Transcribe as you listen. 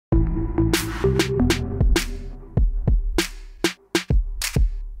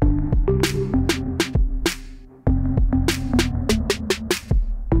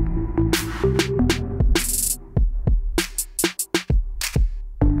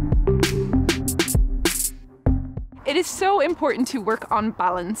is so important to work on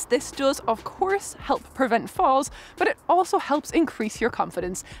balance. This does, of course, help prevent falls, but it also helps increase your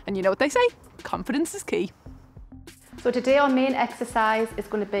confidence. And you know what they say, confidence is key. So today our main exercise is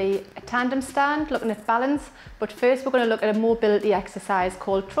going to be a tandem stand, looking at balance, but first we're going to look at a mobility exercise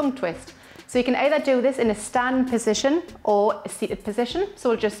called trunk twist. So you can either do this in a stand position or a seated position. So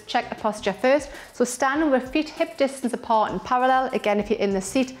we'll just check the posture first. So standing with feet hip distance apart and parallel. Again, if you're in the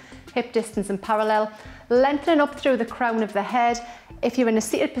seat, hip distance and parallel. Lengthening up through the crown of the head. If you're in a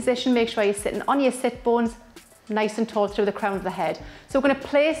seated position, make sure you're sitting on your sit bones, nice and tall through the crown of the head. So we're going to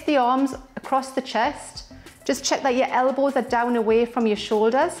place the arms across the chest. Just check that your elbows are down away from your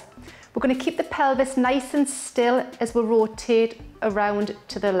shoulders. We're going to keep the pelvis nice and still as we rotate around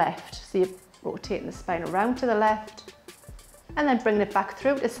to the left. So you're rotating the spine around to the left and then bringing it back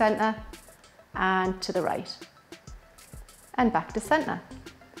through to centre and to the right and back to centre.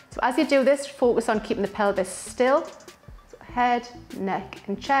 So as you do this, focus on keeping the pelvis still. So head, neck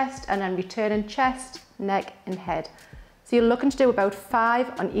and chest, and then returning chest, neck and head. So you're looking to do about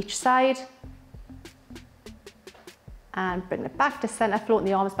 5 on each side. And bring it back to centre, floating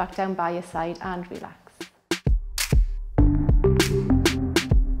the arms back down by your side and relax.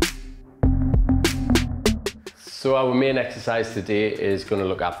 So our main exercise today is going to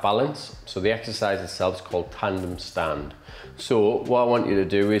look at balance. So the exercise itself is called Tandem Stand. So what I want you to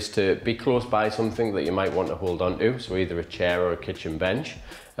do is to be close by something that you might want to hold on to, so either a chair or a kitchen bench.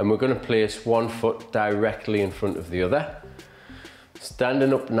 And we're going to place one foot directly in front of the other.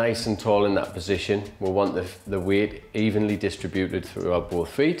 Standing up nice and tall in that position, we'll want the weight evenly distributed throughout both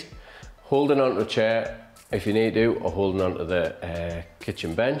feet. Holding onto a chair if you need to, or holding onto the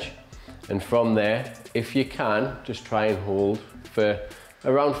kitchen bench. And from there, if you can, just try and hold for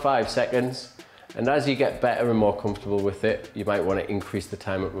around 5 seconds. And as you get better and more comfortable with it, you might want to increase the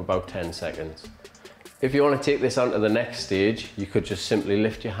time up to about 10 seconds. If you want to take this on to the next stage, you could just simply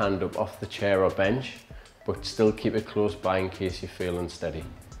lift your hand up off the chair or bench, but still keep it close by in case you feel unsteady.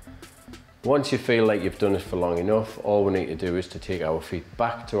 Once you feel like you've done it for long enough, all we need to do is to take our feet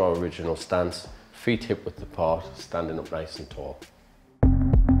back to our original stance, feet hip width apart, standing up nice and tall.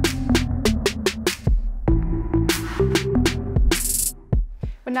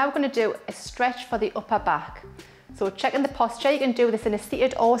 We're now going to do a stretch for the upper back. So checking the posture, you can do this in a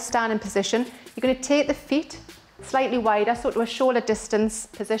seated or standing position. You're going to take the feet slightly wider, so to a shoulder distance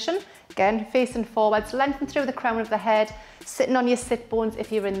position. Again, facing forwards, lengthen through the crown of the head, sitting on your sit bones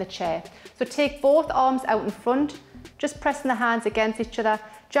if you're in the chair. So take both arms out in front, just pressing the hands against each other,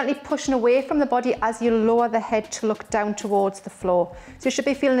 gently pushing away from the body as you lower the head to look down towards the floor. So you should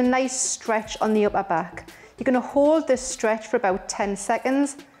be feeling a nice stretch on the upper back. You're going to hold this stretch for about 10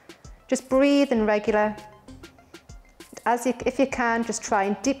 seconds. Just breathe in regular. If you can, just try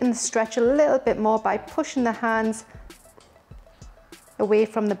and deepen the stretch a little bit more by pushing the hands away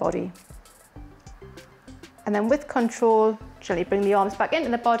from the body. And then with control, gently bring the arms back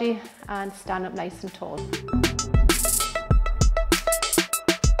into the body and stand up nice and tall.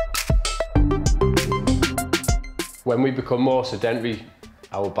 When we become more sedentary,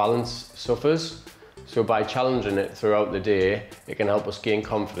 our balance suffers. So by challenging it throughout the day, it can help us gain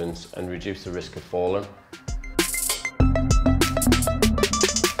confidence and reduce the risk of falling.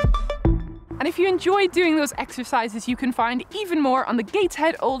 And if you enjoyed doing those exercises, you can find even more on the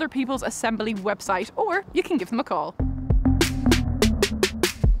Gateshead Older People's Assembly website, or you can give them a call.